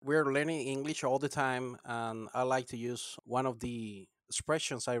we're learning English all the time, and I like to use one of the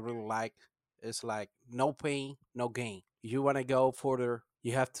expressions I really like is like no pain, no gain. You want to go further,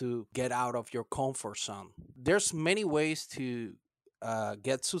 you have to get out of your comfort zone. There's many ways to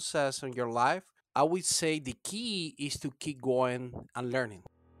get success in your life. I would say the key is to keep going and learning.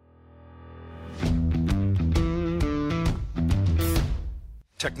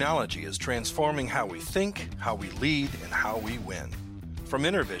 Technology is transforming how we think, how we lead, and how we win. From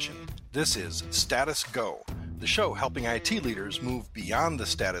Intervision, this is Status Go, the show helping IT leaders move beyond the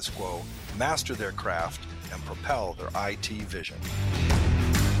status quo, master their craft, and propel their IT vision.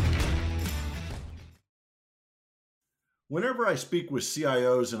 Whenever I speak with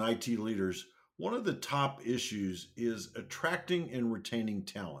CIOs and IT leaders, one of the top issues is attracting and retaining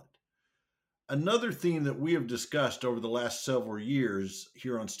talent. Another theme that we have discussed over the last several years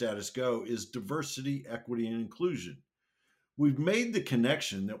here on Status Go is diversity, equity, and inclusion. We've made the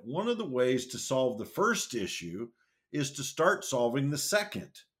connection that one of the ways to solve the first issue is to start solving the second.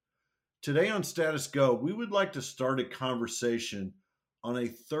 Today on Status Go, we would like to start a conversation on a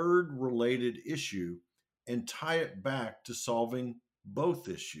third related issue and tie it back to solving both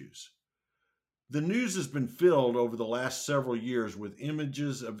issues. The news has been filled over the last several years with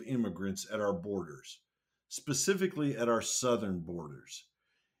images of immigrants at our borders, specifically at our southern borders,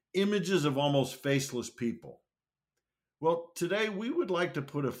 images of almost faceless people. Well, today we would like to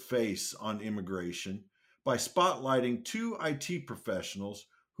put a face on immigration by spotlighting two IT professionals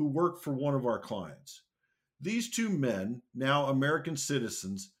who work for one of our clients. These two men, now American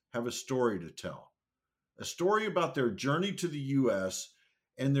citizens, have a story to tell, a story about their journey to the U.S.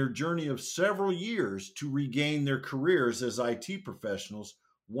 and their journey of several years to regain their careers as IT professionals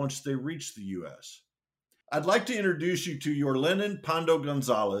once they reach the U.S. I'd like to introduce you to Yorlenin Pando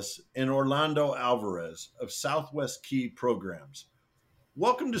Gonzalez and Orlando Alvarez of Southwest Key Programs.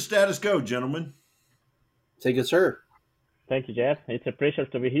 Welcome to Status Go, gentlemen. Thank you, sir. Thank you, Jeff. It's a pleasure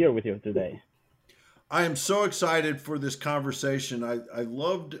to be here with you today. I am so excited for this conversation. I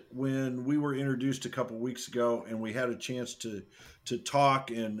loved when we were introduced a couple weeks ago and we had a chance to talk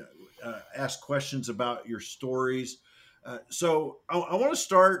and ask questions about your stories. So I want to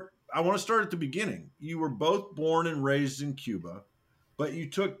start. I want to start at the beginning. You were both born and raised in Cuba, but you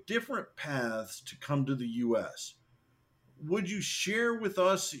took different paths to come to the U.S. Would you share with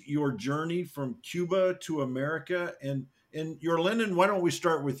us your journey from Cuba to America? And Yorlenin, why don't we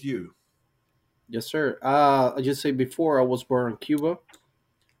start with you? Yes, sir. I just say before I was born in Cuba.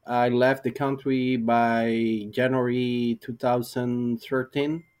 I left the country by January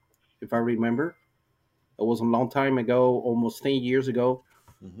 2013, if I remember. It was a long time ago, almost 10 years ago.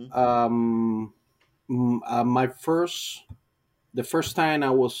 Mm-hmm. The first time I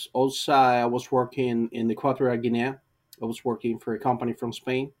was outside, I was working in Equatorial Guinea. I was working for a company from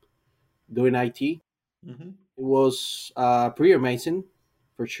Spain doing IT. Mm-hmm. It was pretty amazing,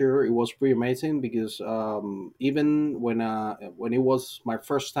 for sure. It was pretty amazing because even when it was my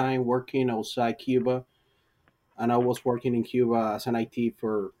first time working outside Cuba, and I was working in Cuba as an IT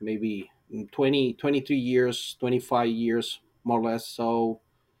for maybe 20, 23 years, 25 years, more or less. So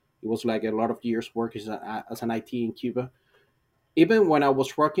it was like a lot of years working as an IT in Cuba. Even when I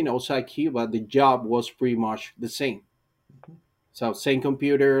was working outside Cuba, the job was pretty much the same. So same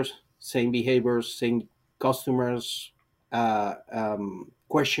computers, same behaviors, same customers,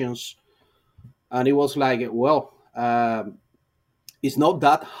 questions, and it was like, well, it's not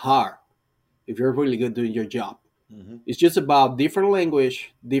that hard if you're really good doing your job. Mm-hmm. It's just about different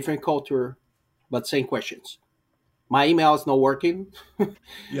language, different culture, but same questions. My email is not working.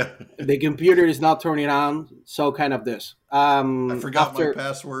 Yeah. The computer is not turning on. So kind of this. I forgot my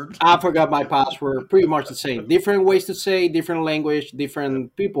password. I forgot my password. Pretty much the same. Different ways to say, different language,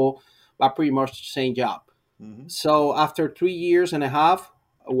 different people, but pretty much the same job. Mm-hmm. So after 3 years and a half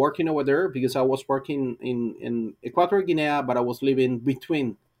working over there, because I was working in Equatorial Guinea, but I was living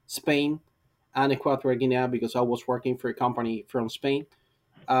between Spain and Equatorial Guinea because I was working for a company from Spain.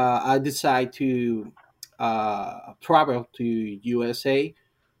 I decided to travel to USA.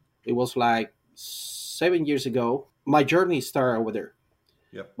 It was like 7 years ago. My journey started over there.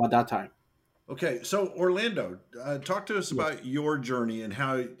 Yep. By that time. Okay, so Orlando, talk to us Yes. about your journey and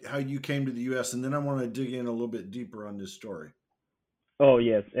how you came to the U.S. And then I want to dig in a little bit deeper on this story. Oh,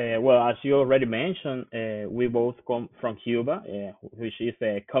 yes. Well, as you already mentioned, we both come from Cuba, which is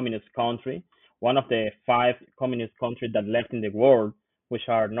a communist country, one of the five communist countries that left in the world, which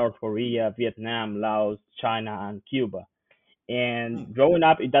are North Korea, Vietnam, Laos, China, and Cuba. And growing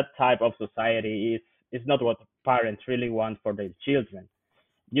up in that type of society is not what parents really want for their children,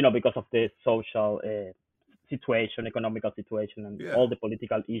 because of the situation, economical situation, and Yeah. all the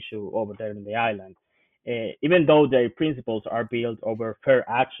political issue over there in the island. Even though their principles are built over fair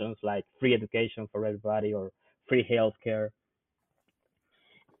actions like free education for everybody or free healthcare,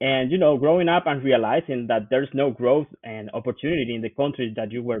 and growing up and realizing that there's no growth and opportunity in the country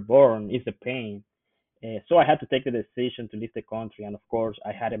that you were born is a pain. So I had to take the decision to leave the country, and of course,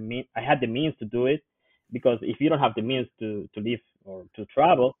 I had the means to do it, because if you don't have the means to leave or to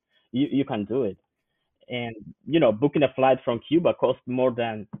travel, you can do it. And booking a flight from Cuba costs more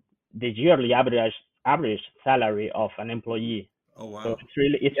than the yearly average salary of an employee. Oh So wow. it's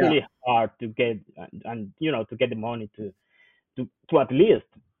Yeah. really hard to get, and to get the money to at least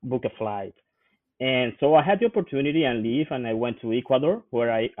book a flight. And so I had the opportunity and leave, and I went to Ecuador,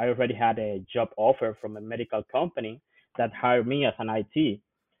 where I already had a job offer from a medical company that hired me as an IT.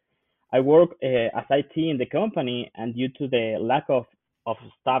 I work as IT in the company, and due to the lack of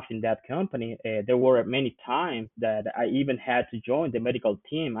staff in that company, there were many times that I even had to join the medical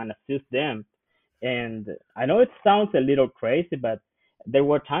team and assist them. And I know it sounds a little crazy, but there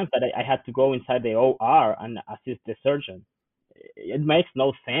were times that I had to go inside the OR and assist the surgeon. It makes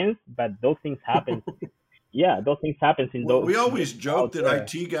no sense, but those things happen. Yeah, those things happen in those We always joke out that there.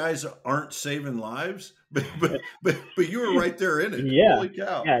 IT guys aren't saving lives, but you were right there in it. Yeah, Holy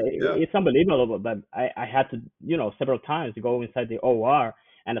cow! yeah, Yeah. it's unbelievable. But I had to, several times go inside the OR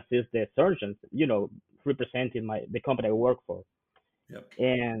and assist the surgeons, representing the company I work for. Yep.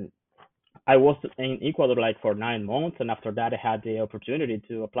 And I was in Ecuador like for 9 months, and after that, I had the opportunity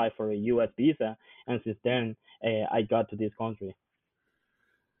to apply for a U.S. visa, and since then, I got to this country.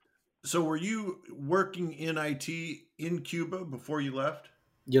 So were you working in IT in Cuba before you left?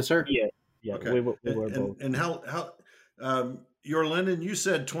 Yes, sir. Yeah, yeah, Okay. we And were both. how you're Lyndon, you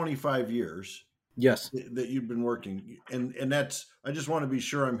said 25 years Yes. that you've been working, and that's, I just want to be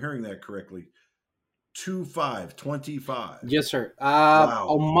sure I'm hearing that correctly. 25. Yes, sir. Wow.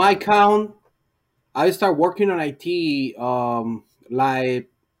 On my count, I start working on IT. Like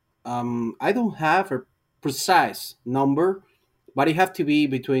I don't have a precise number, but it have to be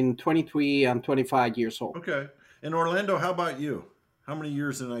between 23 and 25 years old. Okay. And Orlando, how about you? How many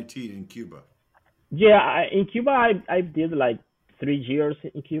years in IT in Cuba? Yeah, in Cuba, I did like 3 years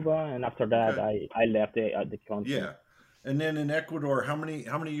in Cuba, and after that, Okay. I left the country. Yeah. And then in Ecuador, how many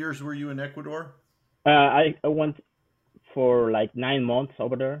years were you in Ecuador? I went for like 9 months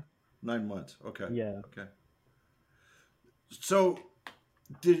over there. 9 months. Okay. Yeah. Okay. So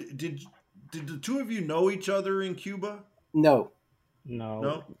did the two of you know each other in Cuba? No, No,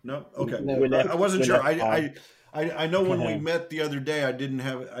 No, no. Okay, no. we I, left I wasn't we sure. left I, hard. I I know when we met the other day, I didn't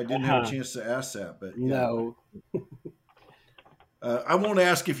have a Uh-huh. chance to ask that, but yeah, No. I won't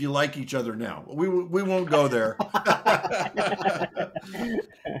ask if you like each other now. We won't go there.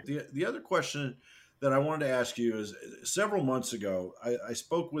 The other question that I wanted to ask you is, several months ago, I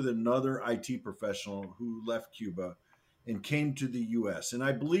spoke with another IT professional who left Cuba and came to the U.S., and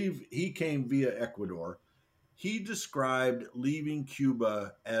I believe he came via Ecuador. He described leaving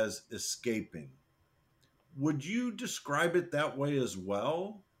Cuba as escaping. Would you describe it that way as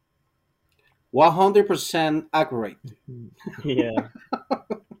well? 100% accurate. Yeah.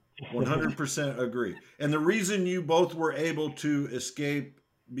 100% agree. And the reason you both were able to escape,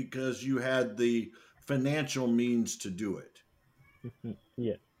 because you had the financial means to do it.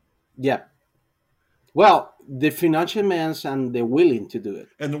 Yeah. Yeah. Well, the financial means and the willing to do it.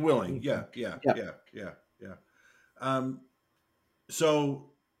 And the willing. Yeah, yeah, Yeah. yeah, yeah, yeah. Um,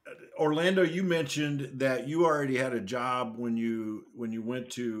 so Orlando, you mentioned that you already had a job when you went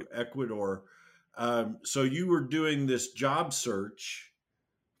to Ecuador. So you were doing this job search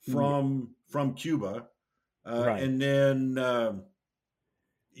Yeah. from Cuba, Right. and then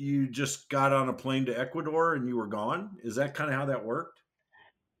you just got on a plane to Ecuador and you were gone. Is that kind of how that worked?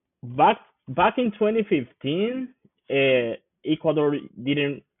 Back back in 2015, Ecuador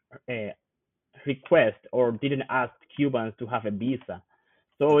didn't uh, request or didn't ask Cubans to have a visa.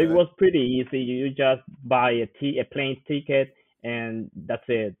 So it Okay. was pretty easy. You just buy a plane ticket, and that's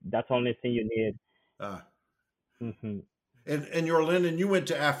it. That's the only thing you need. Uh, Hmm. and you're Lyndon, you went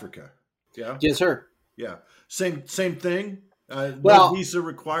to Africa. Yeah. Yes, sir. Yeah. Same thing. No Well, visa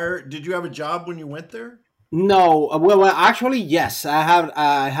required. Did you have a job when you went there? no. Well, actually, yes.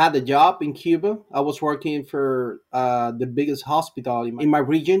 I had a job in Cuba. I was working for the biggest hospital in my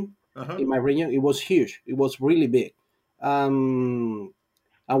region. Uh-huh. In my region, it was huge. It was really big. Um,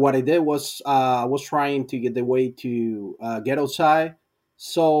 and what I did was I was trying to get the way to get outside.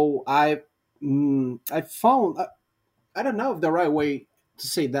 So I found I don't know if the right way to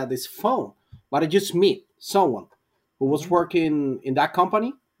say that is phone, but I just meet someone who was Hmm. working in that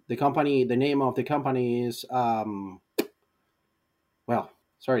company The name of the company is well,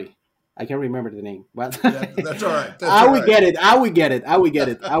 sorry, I can't remember the name, but That's all right. That's I all will right. get it. I will get it. I will get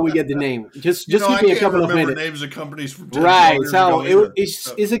it. I will get the name. Just You know, give I me a can't couple of remember minutes. names of companies from 10, 12 Right. years So ago either.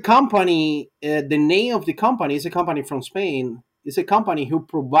 it's a company. The name of the company is a company from Spain. It's a company who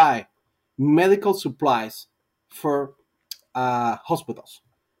provide medical supplies for hospitals,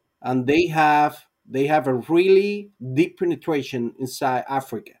 and they have a really deep penetration inside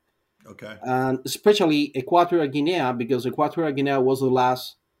Africa, Okay. and especially Equatorial Guinea, because Equatorial Guinea was the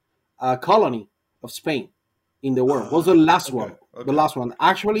last colony of Spain in the world. Was the last Okay. one. The Okay. last one.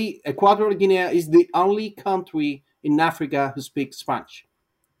 Actually, Equatorial Guinea is the only country in Africa who speaks Spanish.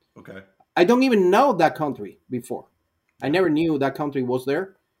 Okay. I don't even know that country before. I Yeah. never knew that country was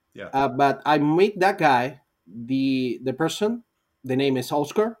there. Yeah. But I met that guy, the person. The name is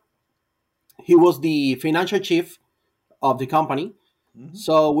Oscar. He was the financial chief of the company. Mhm.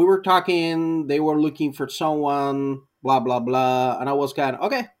 So we were talking. They were looking for someone. Blah blah blah. And I was kind of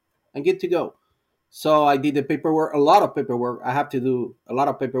okay. I'm good to go. So I did the paperwork, a lot of paperwork. I have to do a lot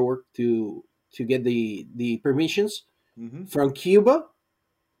of paperwork to get the permissions Mhm. from Cuba,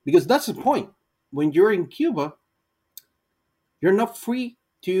 because that's the point. When you're in Cuba, you're not free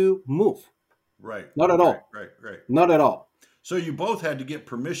to move. Right. Not at Right. all. Right. Right. Not at all. So you both had to get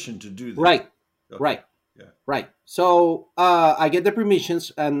permission to do that. Right. Okay. Right. Yeah. Right. So I get the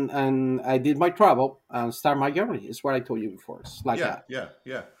permissions, and I did my travel and start my journey. It's what I told you before. It's like Yeah. that. Yeah.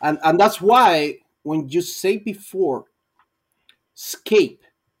 Yeah. And that's why when you say before, escape,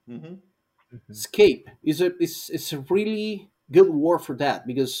 Mm-hmm. escape is a really good word for that,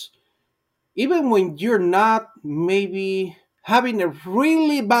 because even when you're not maybe having a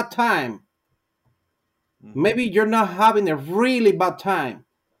really bad time, Mm-hmm. maybe you're not having a really bad time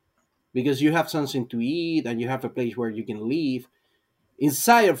because you have something to eat and you have a place where you can live,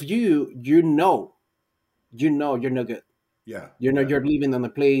 inside of you, you're not good. Yeah. You know, Yeah. you're living in a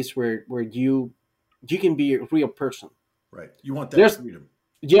place where you can be a real person. Right. You want that There's freedom.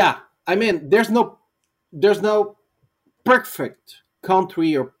 Yeah, I mean, there's no perfect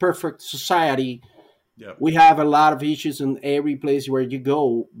country or perfect society. Yeah. We have a lot of issues in every place where you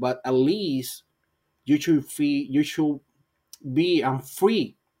go, but at least you should be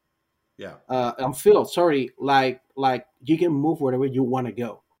free Yeah. and feel sorry, like you can move wherever you want to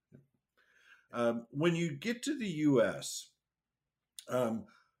go. When you get to the U.S., um,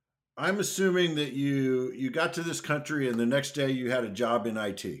 I'm assuming that you got to this country and the next day you had a job in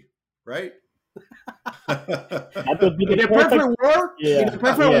IT, right? That would be In the a perfect. perfect world, in Yeah. a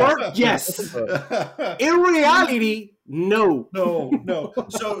perfect Yeah. world, yes. In reality, no. No.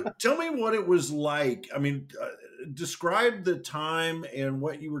 So tell me what it was like. I mean, describe the time and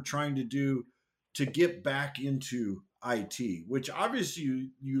what you were trying to do to get back into IT, which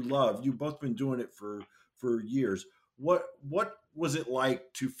obviously you love. You've both been doing it for years. What was it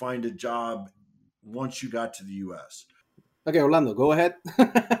like to find a job once you got to the U.S.? Okay, Orlando, go ahead.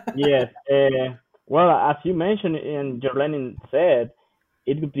 Yes. Well, as you mentioned and Jorlenin said,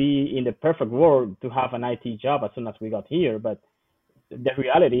 it would be in the perfect world to have an IT job as soon as we got here, but the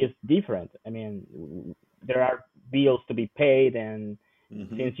reality is different. I mean, there are bills to be paid, and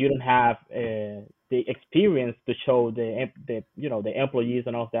Mm-hmm. since you don't have the experience to show the employees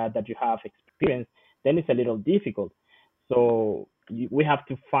and all that you have experience, then it's a little difficult. So we have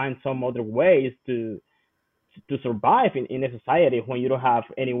to find some other ways to survive in a society when you don't have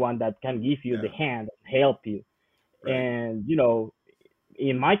anyone that can give you the Yeah. hand, help you. Right. And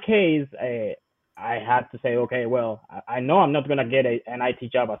in my case, I had to say, okay, well, I know I'm not gonna get an IT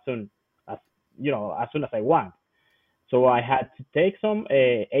job as as soon as I want. So I had to take some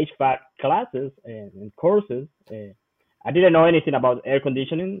HVAC classes and courses. I didn't know anything about air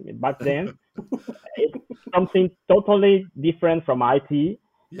conditioning back then. It's something totally different from IT,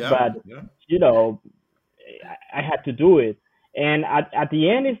 Yeah. but Yeah. you know, I had to do it. And at the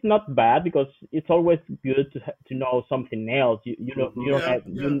end, it's not bad because it's always good to know something else. You don't Yeah. have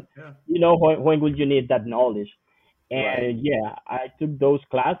Yeah. Yeah. you know when will you need that knowledge. Right. And yeah, I took those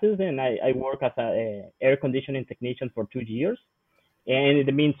classes and I worked as a air conditioning technician for 2 years. And in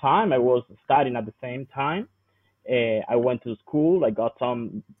the meantime, I was studying at the same time. I went to school. I got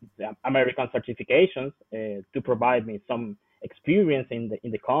some American certifications to provide me some experience in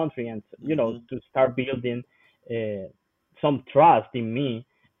the country, and Mm-hmm. to start building uh, some trust in me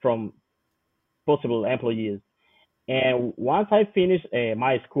from possible employees. And once I finished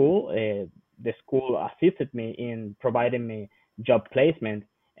my school, the school assisted me in providing me job placement.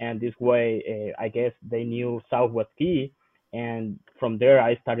 And this way, I guess they knew Southwest Key. And from there,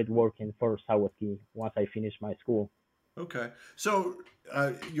 I started working for Southwest Key once I finished my school. Okay. So,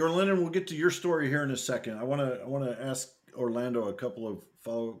 your Lennon, we'll get to your story here in a second. I want to ask Orlando a couple of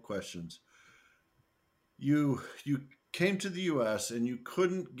follow up questions. You came to the U.S. and you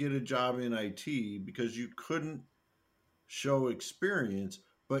couldn't get a job in IT because you couldn't show experience,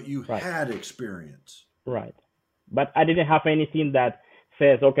 but you Right, had experience. right. But I didn't have anything that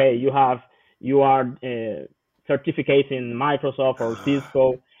says, okay, you are certificates in Microsoft or Ah,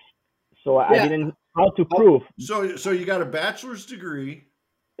 Cisco. So I Yeah. didn't how to Uh, prove. so you got a bachelor's degree,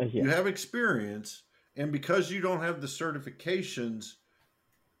 you Yes, have experience, and because you don't have the certifications,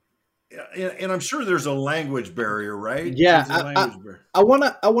 and I'm sure there's a language barrier, right? yeah. There's a language barrier. I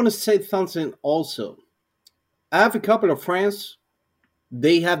wanna say something also. I have a couple of friends.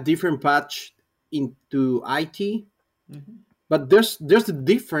 They have different paths into IT, Hmm. but there's a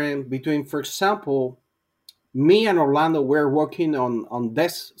difference between, for example, me and Orlando. We're working on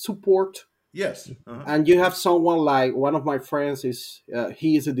desk support, Yes. Uh-huh. and you have someone like one of my friends is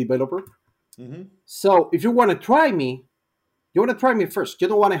he is a developer. Hmm. So if you want to try me, you want to try me first. You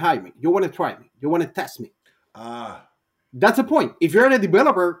don't want to hire me. You want to try me. You want to test me. Ah, That's the point. If you're a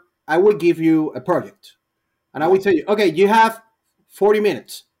developer, I will give you a project, and I will yeah, tell you, okay, you have 40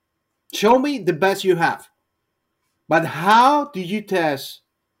 minutes. Show me the best you have. But how do you test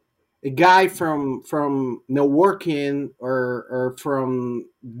a guy from networking or from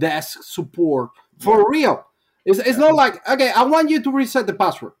desk support yeah, for real? It's yeah, not like, okay, I want you to reset the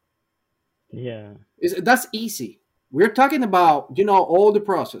password. yeah, That's easy. We're talking about all the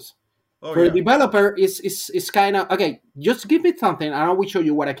process. oh For a yeah, developer, it's kind of okay. Just give me something, and I will show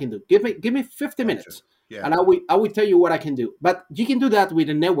you what I can do. Give me 50 gotcha, minutes, yeah, and I will tell you what I can do. But you can do that with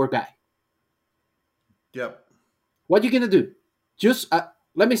a network guy. yep, What you gonna do? Just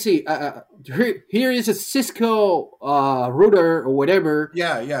let me see. Here is a Cisco router or whatever.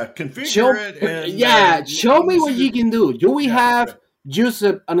 yeah, yeah. Configure Show it and yeah, show let me me see what you the, can do. You will yeah, yeah, have just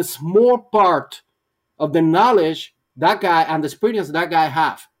a small part of the knowledge that guy and the experience that guy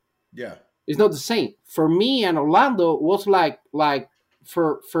have. yeah, It's not the same. For me and Orlando was like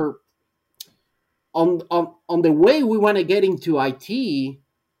for on the way we want to get into IT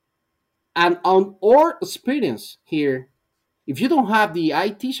and on our experience here. If you don't have the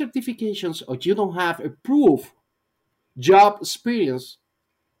IT certifications or you don't have a proof job experience,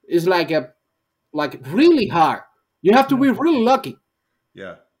 it's like really hard. You have to be mhm, really lucky.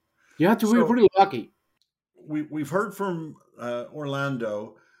 yeah. You have to be So really lucky. we've heard from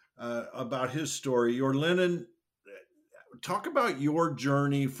Orlando about his story. Your Lennon, talk about your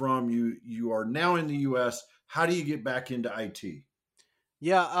journey from you are now in the U.S. How do you get back into IT?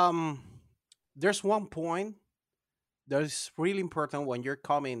 Yeah, there's one point that is really important when you're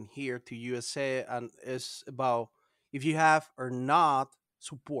coming here to USA, and it's about if you have or not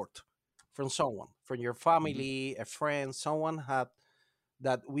support from someone, from your Hmm. family, a friend, someone had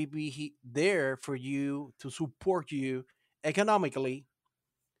that will be there for you to support you economically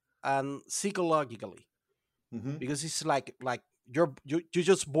and psychologically, Hmm. because it's like you're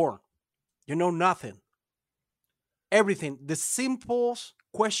just born, you know nothing, everything, the simplest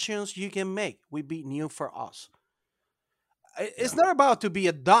questions you can make will be new for us. It's Yeah, not about to be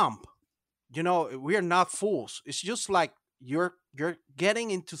a dump, we are not fools. It's just like you're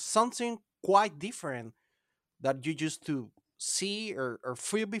getting into something quite different that you used to see or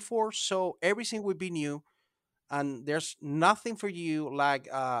feel before, so everything will be new, and there's nothing for you like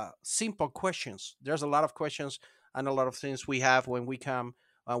simple questions. There's a lot of questions and a lot of things we have when we come,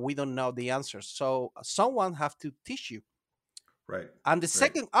 we don't know the answers, so someone have to teach you. right, And the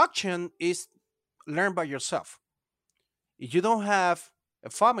right. second option is learn by yourself. If you don't have a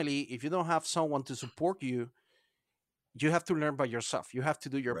family, if you don't have someone to support you, you have to learn by yourself. You have to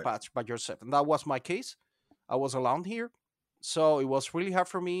do your Right. patch by yourself, and that was my case. I was alone here, so it was really hard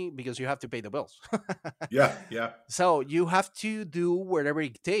for me because you have to pay the bills. Yeah, yeah. So you have to do whatever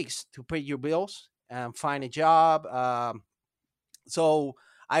it takes to pay your bills and find a job. So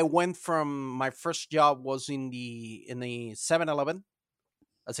I went from my first job was in the 7-Eleven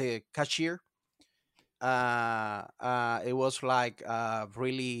as a cashier. It was like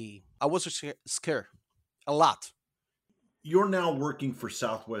really, I was scared a lot. You're now working for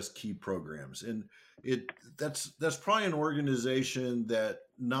Southwest Key Programs, and it that's probably an organization that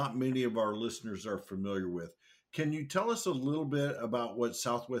not many of our listeners are familiar with. Can you tell us a little bit about what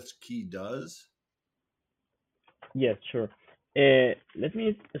Southwest Key does? yes, sure. Let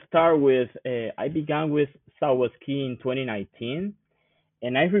me start with I began with Southwest Key in 2019,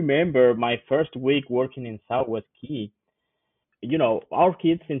 and I remember my first week working in Southwest Key. Our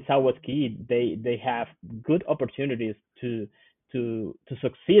kids in Southwest Key, they have good opportunities to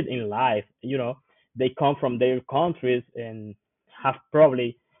succeed in life. they come from their countries and have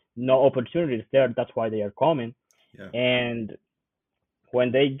probably no opportunities there. That's why they are coming. Yeah. And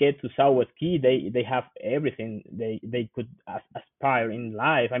when they get to Southwest Key, they have everything they could aspire in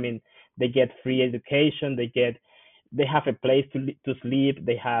life. I mean, they get free education, they have a place to sleep,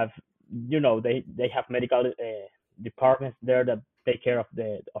 they have, they have medical departments there that take care of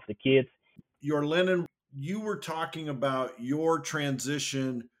the kids. Your Lennon, you were talking about your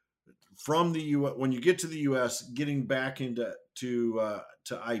transition from the U. When you get to the U.S., getting back into to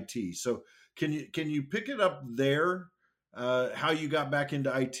IT. So can you pick it up there? How you got back into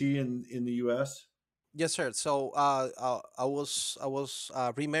IT in the U.S.? Yes, sir. So I was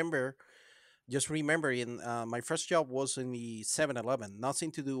remember just remembering my first job was in the 7-Eleven.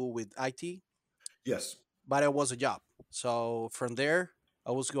 Nothing to do with IT, Yes. but it was a job. So from there,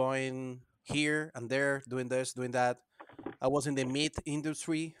 I was going here and there, doing this, doing that. I was in the meat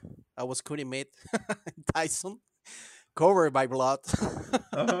industry. I was cutting meat in Tyson, covered by blood.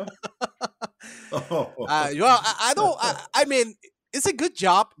 Uh huh. Oh. I don't. I mean, it's a good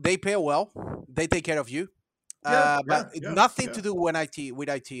job. They pay well. They take care of you. Yeah. But Yeah. Yeah. nothing Yeah. to do with IT. With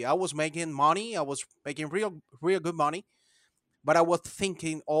IT, I was making money. I was making real good money. But I was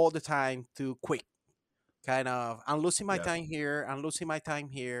thinking all the time to quit. Kind of, I'm losing my Yeah. time here. I'm losing my time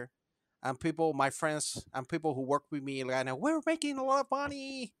here. And people, my friends, and people who work with me, like, we're making a lot of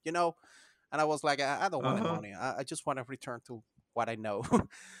money, And I was like, I don't Uh want the huh. money. I just want to return to what I know.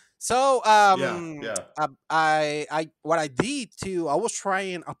 So Yeah. Yeah. what I did too, I was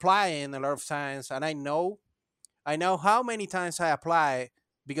trying applying a lot of times, and I know how many times I apply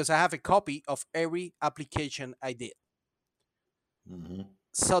because I have a copy of every application I did. Hmm.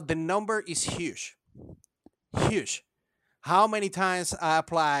 So the number is huge, huge. How many times I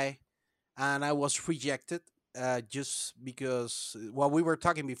apply and I was rejected just because what we were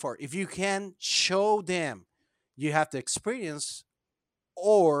talking before. If you can show them you have the experience,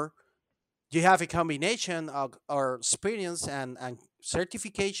 or you have a combination of or experience and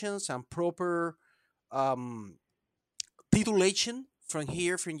certifications and proper um, titulation from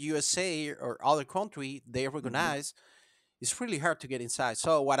here, from USA or other country, they Hmm. recognize, it's really hard to get inside.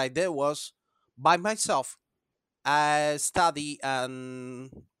 So what I did was, by myself, I study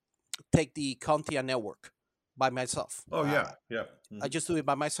and take the Contia network by myself. Oh yeah. Yeah. I Hmm. just do it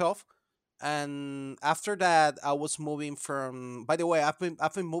by myself. And after that, I was moving from. By the way, I've been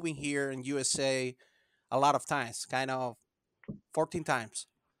moving here in USA a lot of times, kind of 14 times.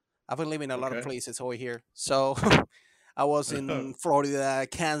 I've been living a lot of Okay. places over here. So I was in Florida,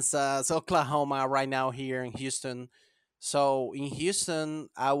 Kansas, Oklahoma, right now here in Houston. So in Houston,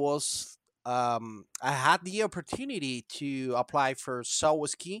 I had the opportunity to apply for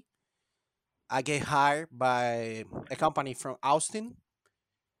Southwest Key. I get hired by a company from Austin.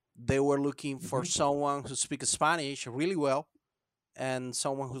 They were looking for Hmm. someone who speaks Spanish really well and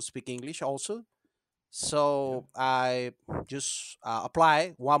someone who speaks English also. Yeah. So I just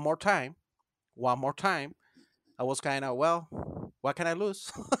apply one more time. One more time. I was kind of, well, what can I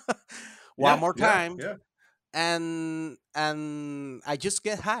lose? One Yeah. more Yeah. time, Yeah. and I just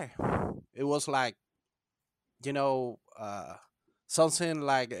get hired. It was like, you know, uh, something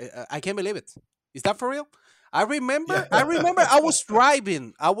like, I can't believe it. Is that for real? I remember. I remember. I was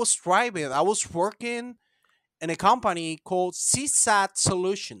driving. I was driving. I was working in a company called CSAT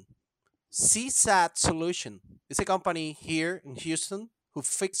Solution. CSAT Solution. It's a company here in Houston who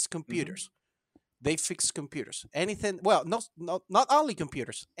fix Hmm. computers. They fix computers. Anything, well, not only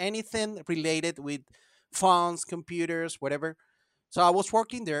computers, anything related with phones, computers, whatever. So I was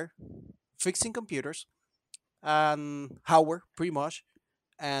working there fixing computers and Howard, pretty much.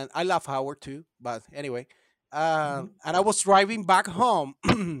 And I love Howard too, but anyway. Hmm. And I was driving back home,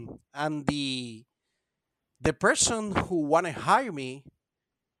 and the person who want to hire me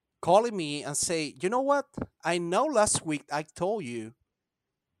calling me and say, you know what? I know last week I told you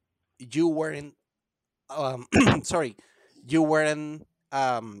you weren't sorry, you weren't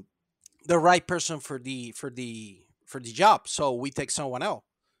the right person for the job, so we take someone else.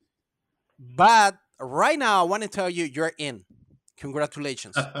 But right now, I want to tell you, you're in.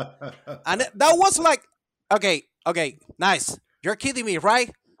 Congratulations. And that was like, okay, okay, nice. You're kidding me, right?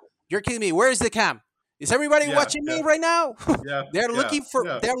 You're kidding me. Where is the cam? Is everybody Yeah. watching me Yeah. right now? Yeah. they're Yeah. looking for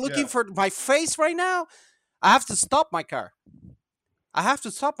Yeah. they're looking Yeah. for my face right now. I have to stop my car. I have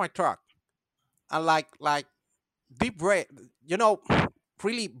to stop my truck and like deep breath. You know,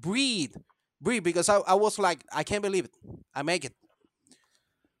 really breathe, because I was like, I can't believe it. I make it.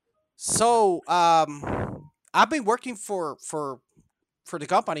 So I've been working for the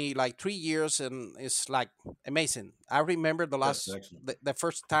company like 3 years, and it's like amazing. I remember That's excellent. the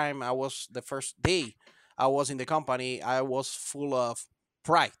first time the first day I was in the company, I was full of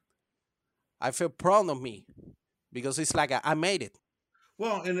pride. I feel proud of me because it's like I made it.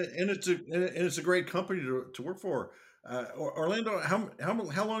 Well, and it's a great company to work for. Orlando,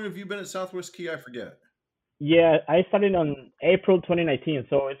 how long have you been at Southwest Key? I forget. Yeah, I started on April 2019,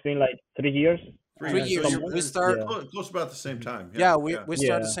 so it's been like 3 years 3 years. Three and So years. some. you're We start. Yeah, close about the same mhm, time. Yeah, Yeah, yeah. we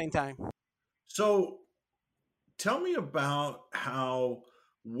start the yeah. same time. So tell me about how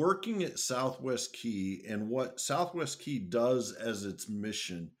working at Southwest Key and what Southwest Key does as its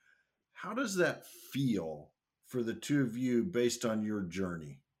mission. How does that feel for the two of you based on your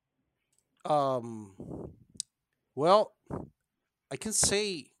journey? Um, well, I can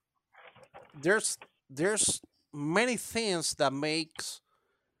say there's many things that make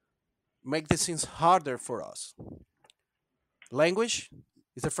these things harder for us. Language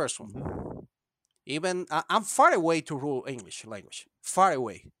is the first Hmm. one. Even I'm far away to rule English language. Far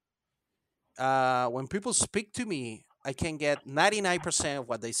away. When people speak to me, I can get 99% of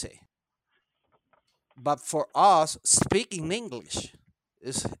what they say. But for us, speaking English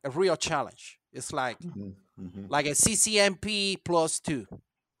is a real challenge. It's Hmm. Hmm. like a CCMP plus two.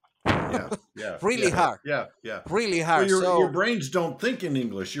 Yeah, yeah, Really yeah, hard. yeah, yeah. Really Well, hard. your So, brains don't think in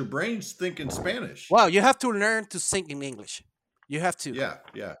English. Your brains think in Spanish. well, you have to learn to think in English. You have to. Yeah,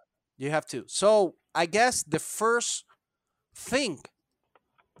 yeah. You have to. So, I guess the first thing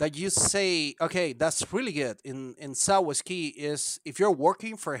that you say, okay, that's really good in Southwest Key is if you're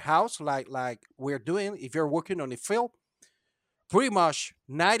working for a house like we're doing, if you're working on a field, pretty much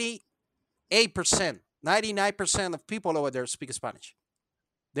 98%, 99% of people over there speak Spanish.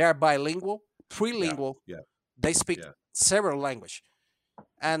 They are bilingual, Yeah, trilingual. yeah, They speak yeah. several language,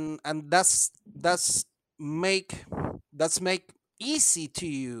 and make that's make easy to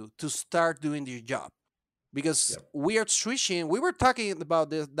you to start doing your job because Yep. we are switching. We were talking about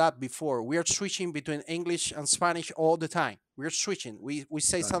that before. We are switching between English and Spanish all the time. We're switching. We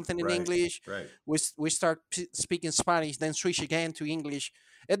say something in Right, English, right. we start speaking Spanish, then switch again to English.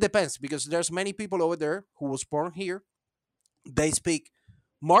 It depends because there's many people over there who was born here. They speak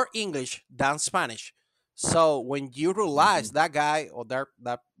more English than Spanish. So when you Hmm. realize that guy or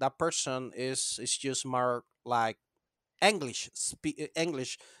that person is just more like English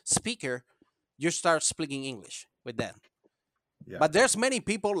speaker, you start speaking English with them. Yeah. But there's many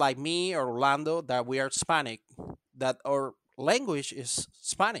people like me or Orlando that we are Hispanic, that our language is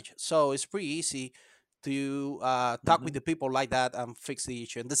Spanish. So it's pretty easy to talk with Hmm. the people like that and fix the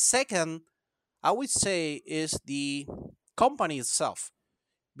issue. And the second, I would say, is the company itself,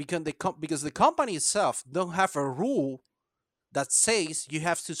 because the company itself don't have a rule that says you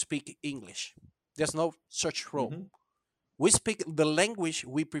have to speak English. There's no such rule. Hmm. We speak the language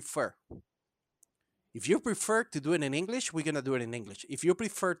we prefer. If you prefer to do it in English, we're gonna do it in English. If you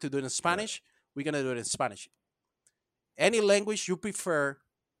prefer to do it in Right. Spanish, we're gonna do it in Spanish. Any language you prefer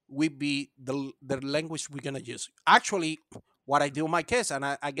will be the language we're gonna use. Actually, what I do in my case, and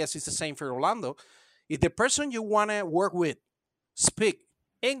I guess it's the same for Orlando, if the person you wanna work with speak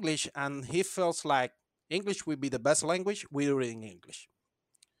English and he feels like English will be the best language, we do it in English.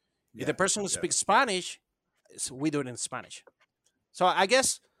 If the Yeah, person yeah. speaks Spanish, we do it in Spanish. So I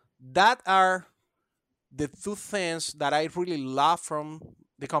guess that are the two things that I really love from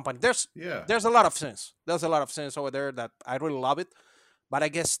the company. Yeah. There's a lot of things. There's a lot of things over there that I really love it. But I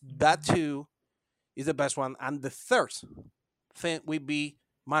guess that too is the best one. And the third thing would be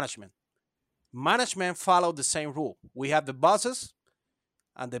management. Management follow the same rule. We have the bosses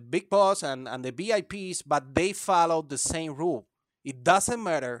and the big boss and the VIPs, but they follow the same rule. It doesn't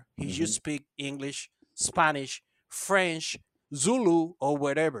matter if you Hmm. speak English, Spanish, French, Zulu, or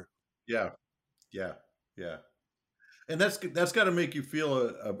whatever. Yeah, yeah, yeah. And that's got to make you feel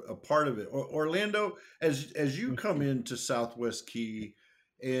a part of it. Orlando, as you come Mhm. into Southwest Key,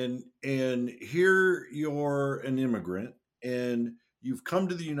 and here you're an immigrant, and you've come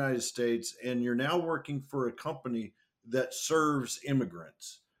to the United States, and you're now working for a company that serves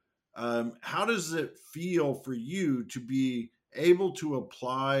immigrants. How does it feel for you to be able to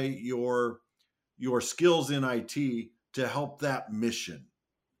apply your skills in IT to help that mission?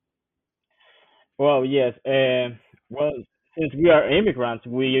 Well, yes. Well, since we are immigrants,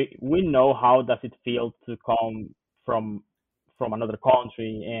 we know how does it feel to come from from another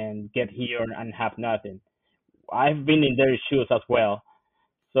country and get here and have nothing. I've been in their shoes as well,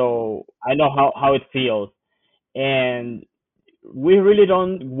 so I know how it feels. And we really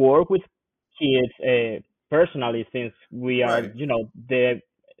don't work with kids personally since we are, Right. the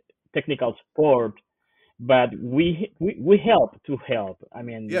technical support. but we help to help. I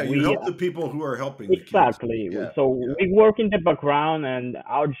mean, Yeah, you we help the people who are helping the kids. exactly. Yeah, So yeah, we work in the background, and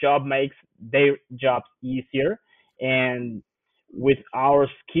our job makes their jobs easier. And with our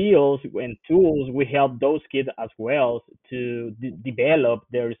skills and tools, we help those kids as well to develop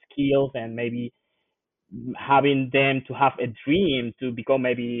their skills, and maybe having them to have a dream to become,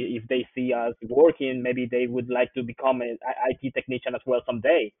 maybe if they see us working, maybe they would like to become an IT technician as well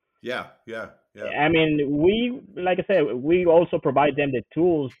someday. yeah, yeah, yeah. I mean, we, like I said, we also provide them the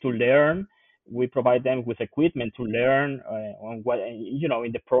tools to learn. We provide them with equipment to learn on what,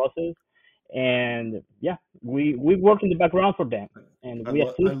 in the process. And yeah, we work in the background for them, and we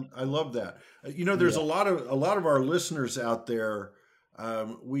assist. I love that. There's Yeah, a lot of our listeners out there.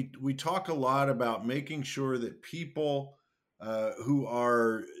 We talk a lot about making sure that people who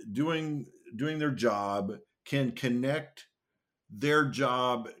are doing their job can connect their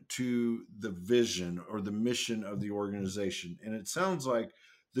job to the vision or the mission of the organization. And it sounds like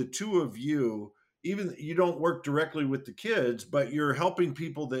the two of you, even you don't work directly with the kids, but you're helping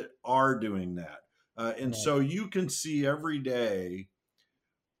people that are doing that. And yeah, so you can see every day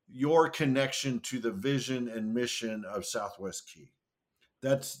your connection to the vision and mission of Southwest Key.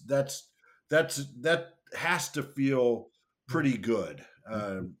 That's that's that has to feel pretty good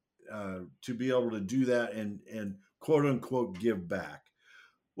to be able to do that and quote unquote give back.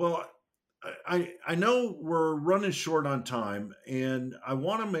 Well, I know we're running short on time, and I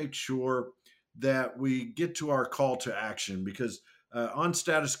want to make sure that we get to our call to action because on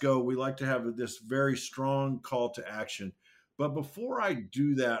Status Go we like to have this very strong call to action. But before I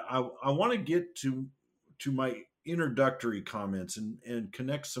do that, I want to get to my introductory comments and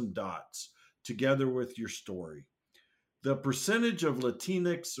connect some dots together with your story. The percentage of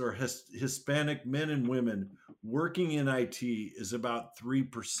Latinx or Hispanic men and women working in IT is about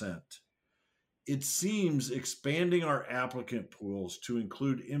 3%. It seems expanding our applicant pools to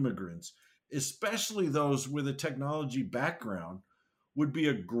include immigrants, especially those with a technology background, would be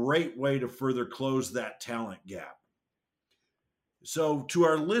a great way to further close that talent gap. So, to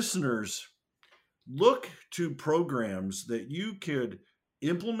our listeners, look to programs that you could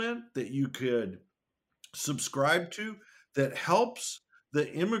implement, that you could subscribe to, that helps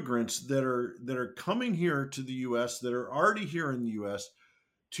the immigrants that are coming here to the US, that are already here in the US,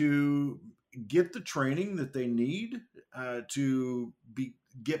 to get the training that they need to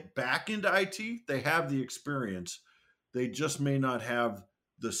get back into IT. They have the experience. They just may not have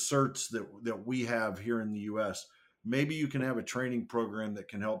the certs that we have here in the US. Maybe you can have a training program that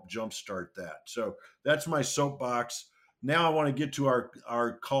can help jumpstart that. So that's my soapbox. Now I want to get to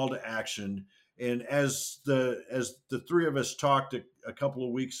our call to action. And as the three of us talked a couple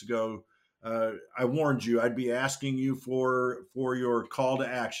of weeks ago, I warned you I'd be asking you for your call to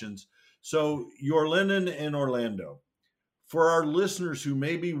actions. So, your Lennon and Orlando, for our listeners who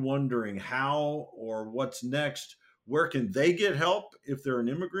may be wondering how or what's next, where can they get help if they're an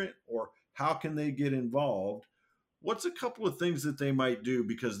immigrant, or how can they get involved? What's a couple of things that they might do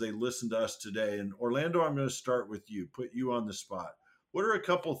because they listened to us today? And Orlando, I'm going to start with you, put you on the spot. What are a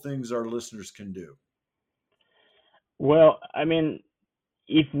couple of things our listeners can do? well, I mean,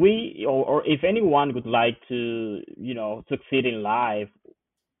 if we, or if anyone would like to, succeed in life,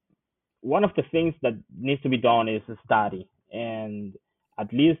 one of the things that needs to be done is study, and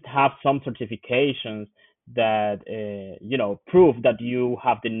at least have some certifications that prove that you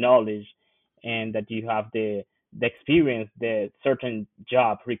have the knowledge, and that you have the experience that certain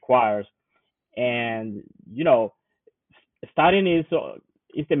job requires. And studying is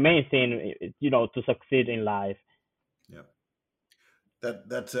the main thing, to succeed in life. Yeah.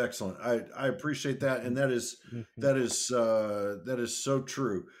 That's excellent. I appreciate that, and Mhm. that is so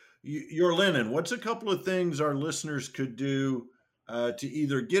true. Your Lennon, what's a couple of things our listeners could do to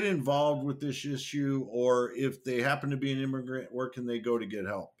either get involved with this issue, or if they happen to be an immigrant, where can they go to get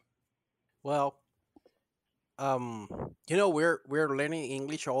help? Well, we're learning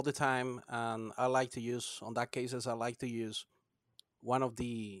English all the time, and I like to use on that cases. I like to use one of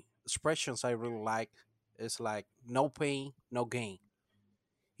the expressions I really like is like no pain, no gain.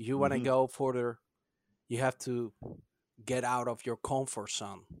 You want to Hmm. go further, you have to get out of your comfort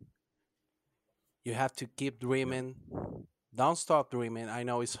zone. You have to keep Yeah, dreaming. Don't stop dreaming. I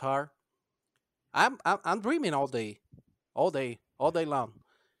know it's hard. I'm dreaming all day long.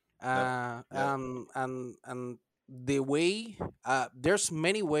 yep, yep, And the way there's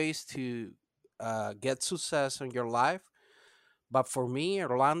many ways to get success in your life, but for me,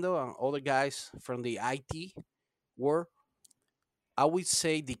 Orlando, and other guys from the IT world, I would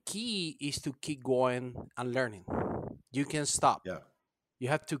say the key is to keep going and learning. You can stop. yeah, You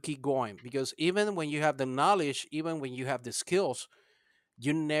have to keep going because even when you have the knowledge, even when you have the skills,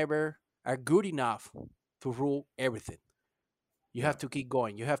 you never are good enough to rule everything. You Yeah. have to keep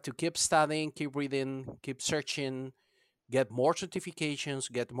going. You have to keep studying, keep reading, keep searching, get more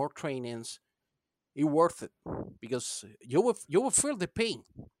certifications, get more trainings. It's worth it because you will feel the pain.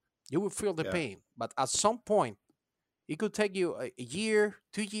 You will feel the Yeah. pain, but at some point, it could take you a year,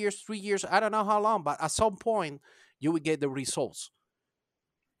 2 years, 3 years. I don't know how long, but at some point, you will get the results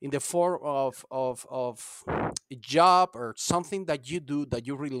in the form of a job or something that you do that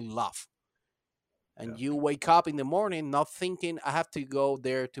you really love. Yeah. And you wake up in the morning not thinking I have to go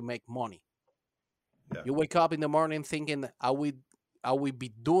there to make money. Yeah. You wake up in the morning thinking I will be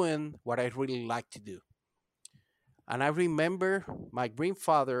doing what I really like to do. And I remember my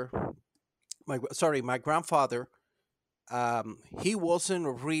grandfather, my grandfather. He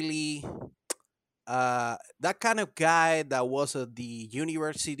wasn't really that kind of guy that was at the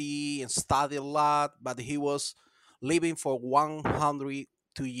university and studied a lot, but he was living for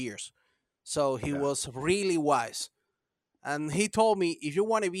 102 years. So he Yeah. was really wise. And he told me, if you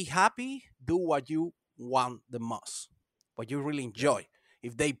want to be happy, do what you want the most, what you really Yeah. enjoy.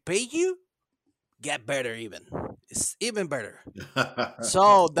 If they pay you, get better even. It's even better.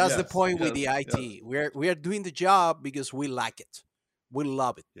 So that's the Yes. point with Yes. the Yes. IT. We are doing the job because we like it. We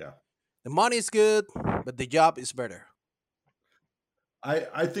love it. Yeah. The money is good, but the job is better.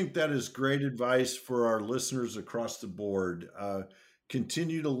 I think that is great advice for our listeners across the board.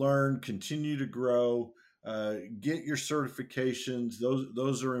 Continue to learn, continue to grow, get your certifications.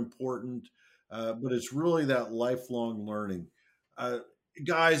 Those are important, but it's really that lifelong learning. Uh,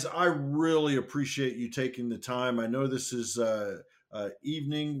 Guys, I really appreciate you taking the time. I know this is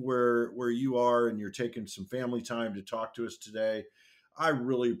evening where you are, and you're taking some family time to talk to us today. I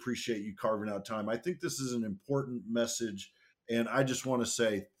really appreciate you carving out time. I think this is an important message, and I just want to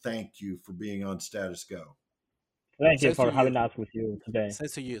say thank you for being on Status Go. Thank you Says to for you. having us with you today.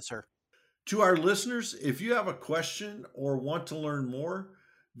 Says to you, sir. To our listeners, if you have a question or want to learn more,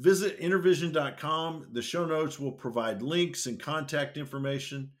 visit intervision.com. The show notes will provide links and contact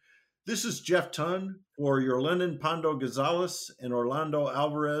information. This is Jeff Tunn for Yorlenin Pando Gonzalez and Orlando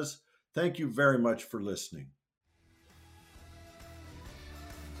Alvarez. Thank you very much for listening.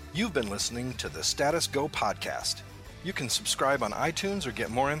 You've been listening to the Status Go podcast. You can subscribe on iTunes or get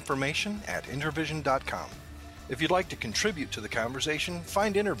more information at intervision.com. If you'd like to contribute to the conversation,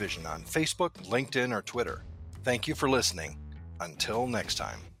 find Intervision on Facebook, LinkedIn, or Twitter. Thank you for listening. Until next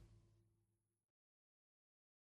time.